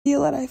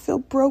feel it. I feel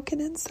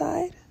broken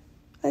inside.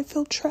 I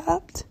feel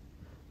trapped.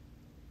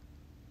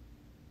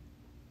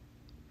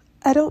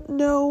 I don't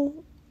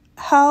know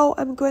how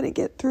I'm going to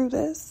get through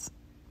this.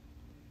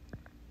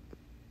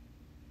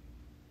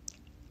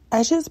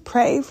 I just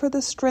pray for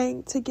the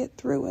strength to get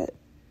through it,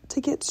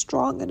 to get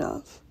strong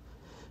enough,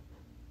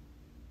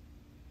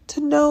 to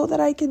know that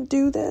I can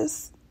do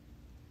this.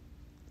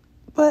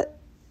 But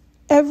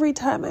every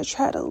time I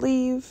try to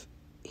leave,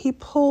 he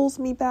pulls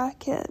me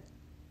back in.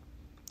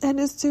 And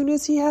as soon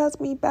as he has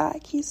me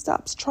back, he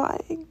stops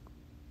trying.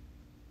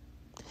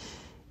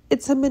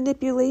 It's a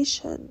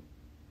manipulation.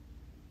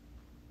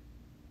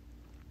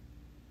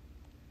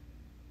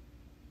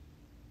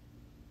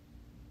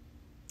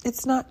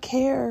 It's not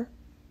care.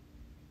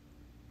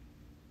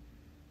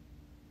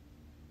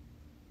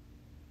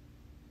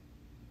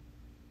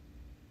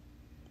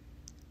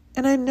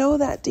 And I know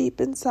that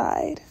deep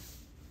inside.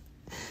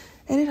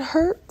 And it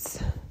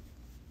hurts.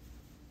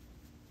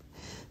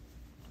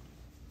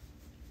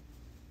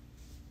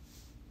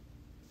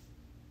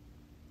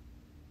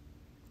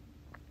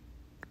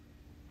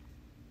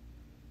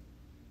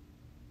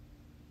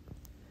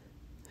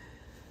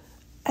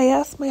 I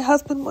asked my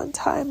husband one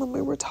time when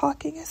we were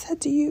talking, I said,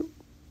 do you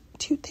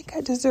think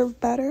I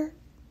deserve better?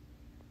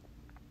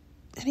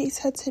 And he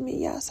said to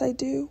me, yes, I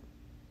do.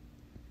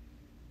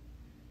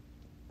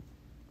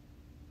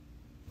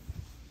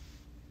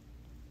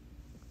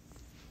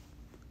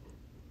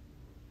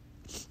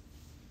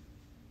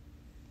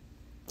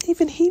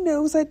 Even he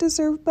knows I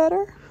deserve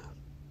better.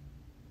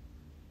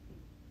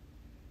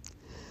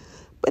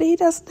 But he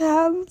doesn't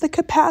have the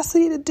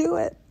capacity to do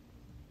it.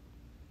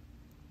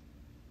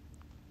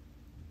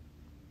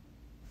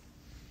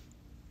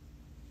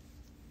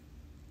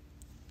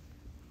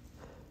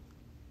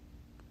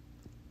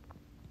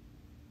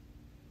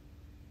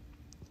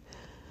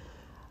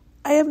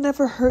 I have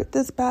never hurt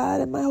this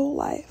bad in my whole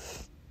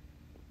life.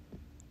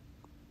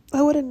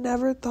 I would have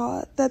never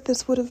thought that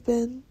this would have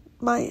been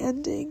my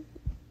ending.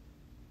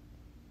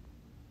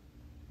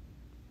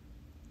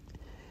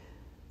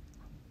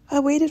 I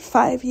waited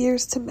 5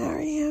 years to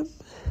marry him.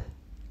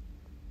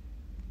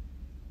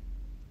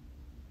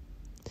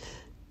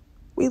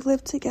 We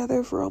lived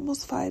together for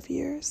almost 5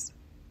 years.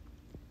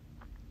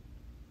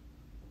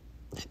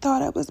 I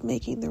thought I was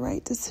making the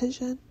right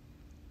decision.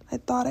 I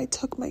thought I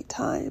took my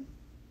time.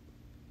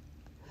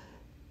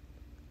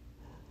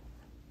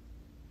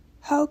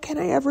 How can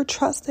I ever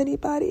trust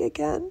anybody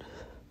again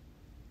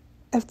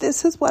if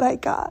this is what I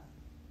got?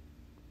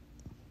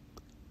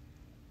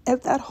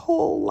 If that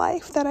whole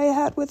life that I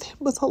had with him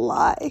was a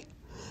lie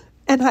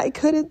and I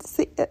couldn't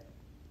see it,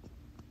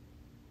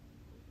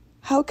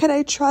 how can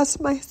I trust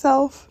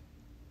myself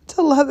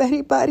to love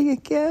anybody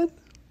again?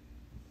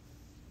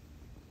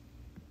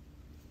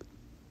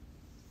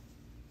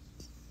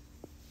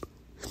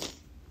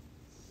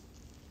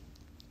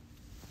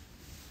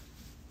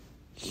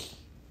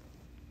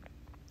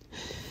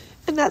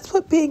 And that's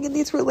what being in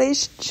these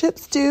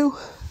relationships do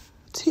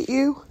to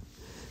you.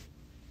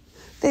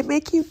 They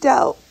make you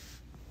doubt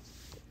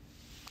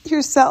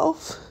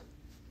yourself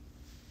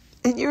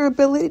and your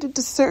ability to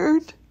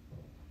discern.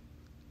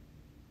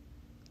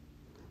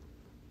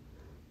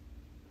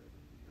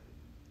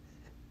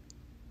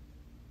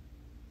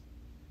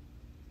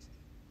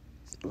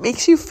 It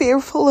makes you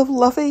fearful of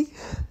loving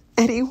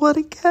anyone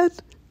again,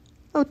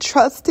 of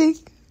trusting.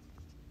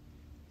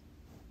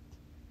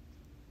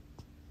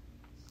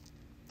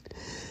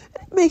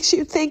 It makes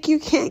you think you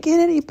can't get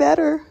any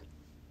better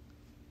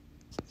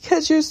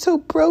because you're so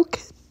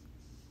broken.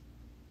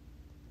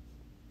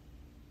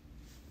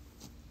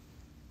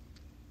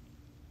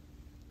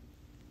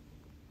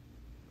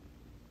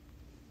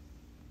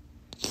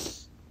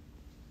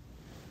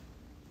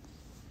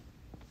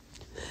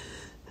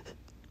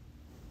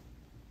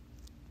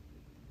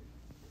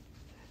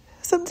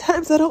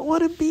 Sometimes I don't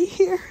want to be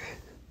here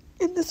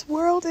in this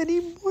world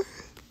anymore.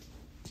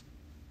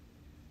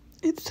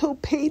 It's so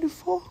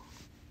painful.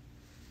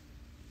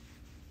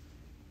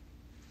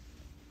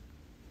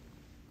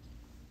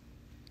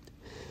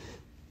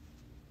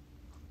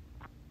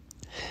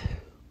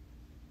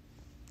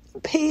 The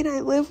pain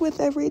I live with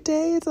every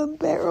day is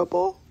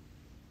unbearable.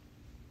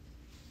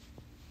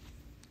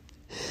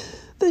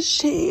 The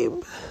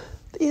shame,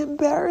 the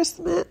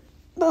embarrassment,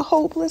 the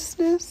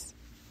hopelessness,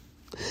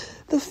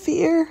 the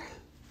fear,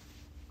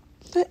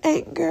 the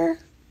anger,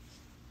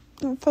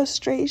 and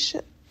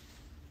frustration.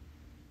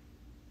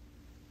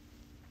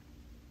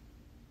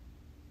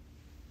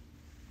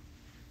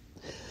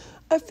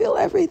 I feel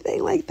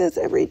everything like this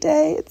every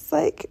day. It's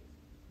like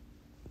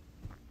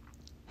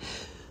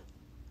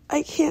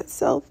I can't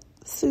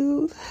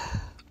self-soothe.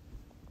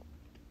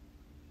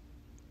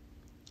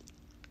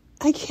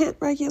 I can't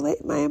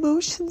regulate my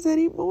emotions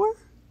anymore.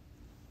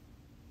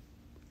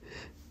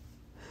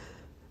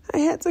 I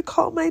had to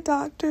call my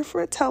doctor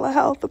for a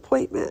telehealth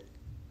appointment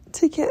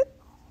to get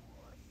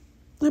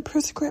a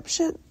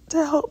prescription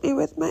to help me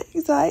with my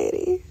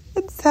anxiety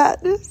and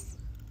sadness.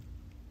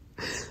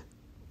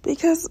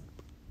 Because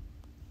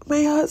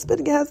my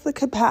husband has the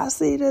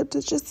capacity to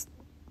just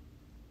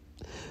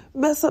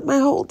mess up my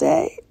whole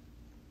day.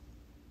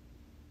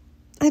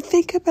 I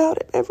think about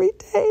it every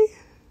day.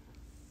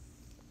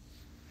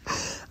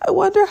 I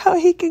wonder how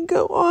he can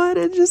go on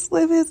and just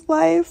live his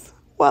life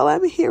while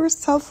I'm here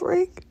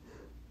suffering.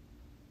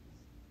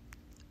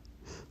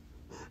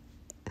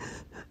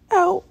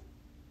 How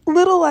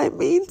little I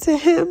mean to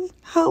him,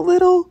 how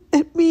little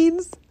it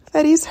means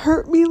that he's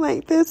hurt me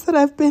like this, that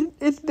I've been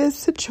in this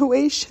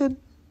situation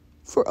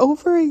for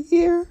over a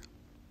year,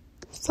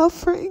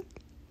 suffering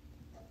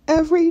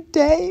every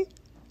day.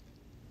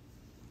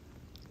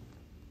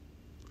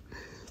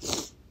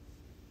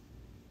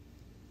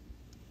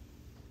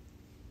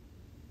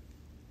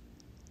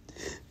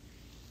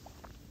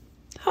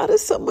 How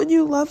does someone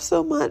you love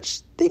so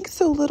much think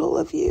so little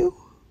of you?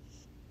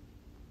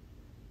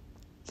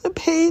 The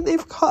pain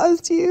they've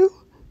caused you,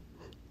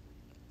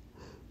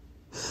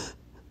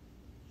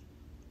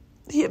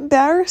 the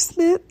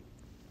embarrassment,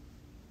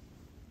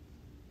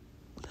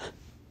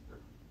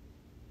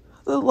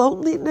 the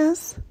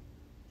loneliness.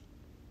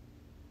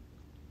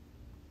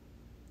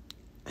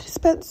 I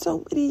spent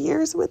so many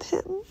years with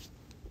him.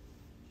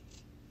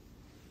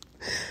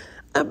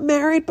 I'm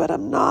married, but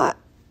I'm not.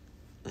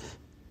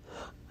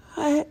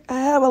 I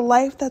have a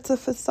life that's a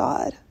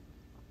facade.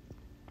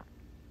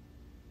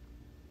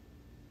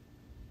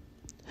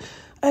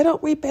 I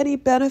don't reap any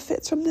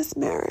benefits from this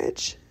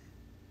marriage.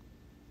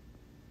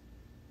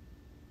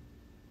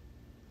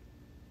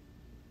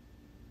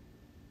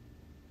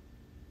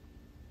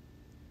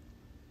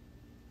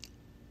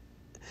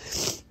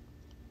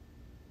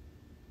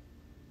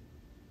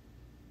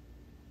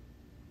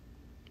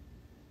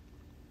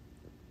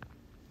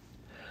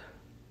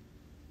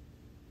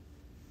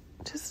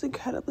 Just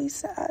incredibly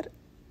sad.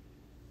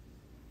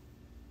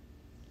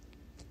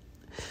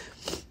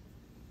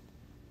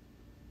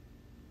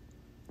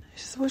 I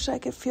just wish I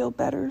could feel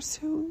better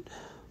soon.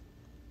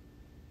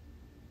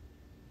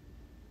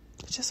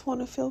 I just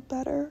want to feel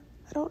better.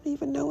 I don't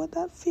even know what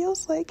that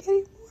feels like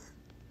anymore.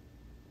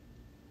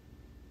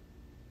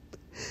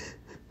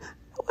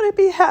 I want to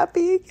be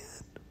happy again.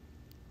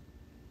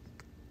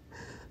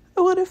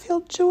 I want to feel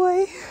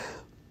joy.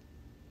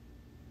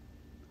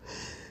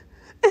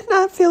 And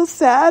not feel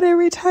sad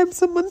every time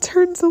someone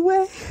turns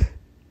away.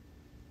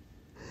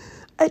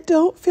 I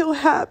don't feel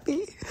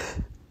happy.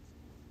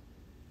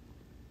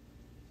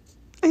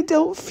 I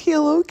don't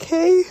feel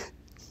okay.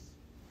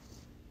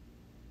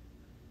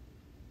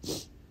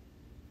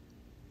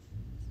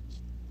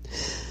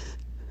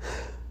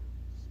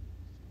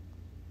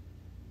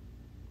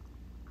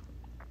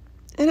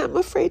 And I'm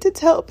afraid to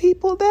tell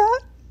people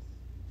that.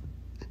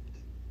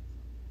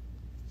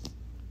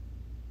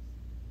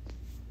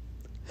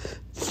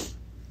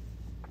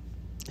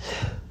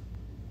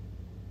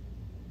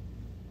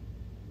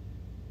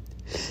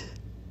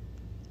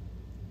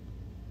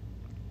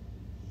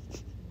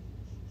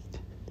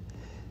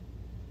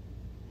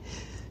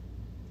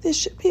 This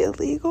should be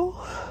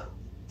illegal.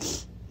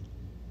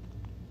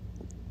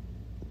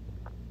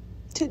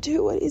 To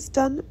do what he's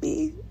done to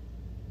me.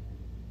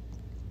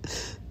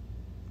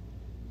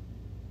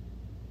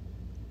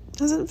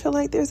 Doesn't feel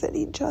like there's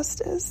any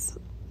justice.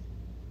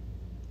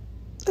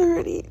 Or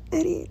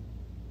anything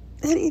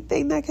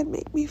that can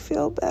make me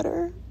feel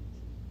better.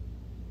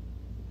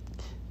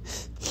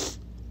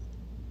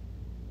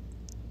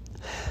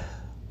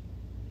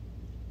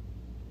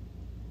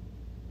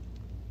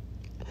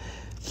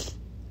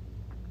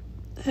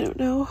 I don't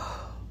know.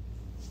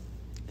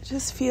 I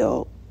just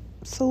feel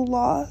so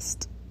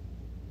lost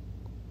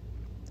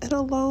and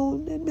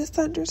alone and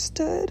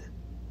misunderstood.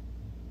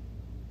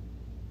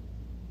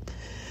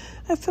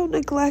 I feel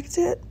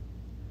neglected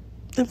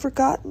and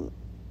forgotten.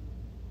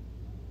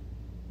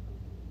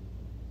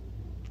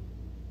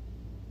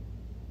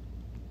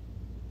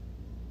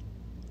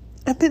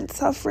 I've been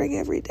suffering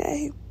every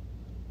day.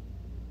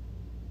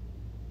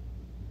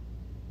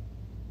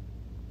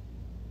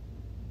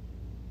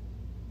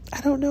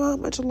 I don't know how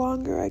much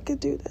longer I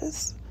could do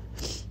this.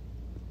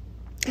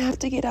 I have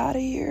to get out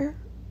of here.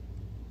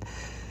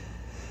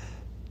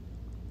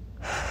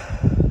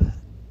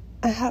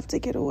 I have to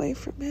get away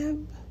from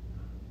him.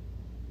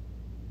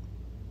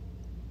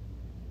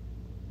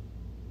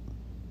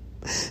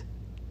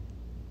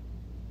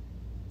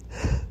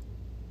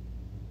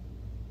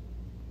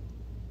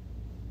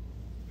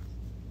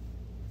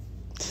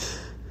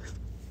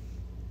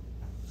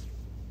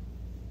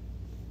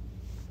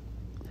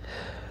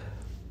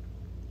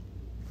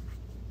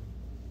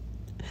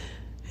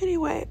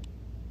 Anyway,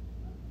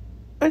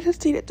 I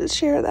just needed to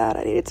share that.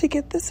 I needed to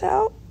get this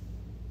out.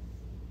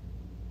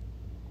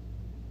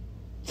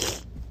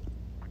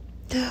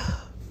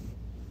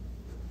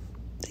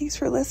 Thanks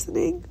for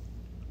listening.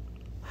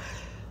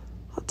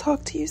 I'll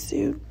talk to you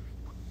soon.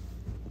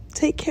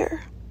 Take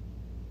care.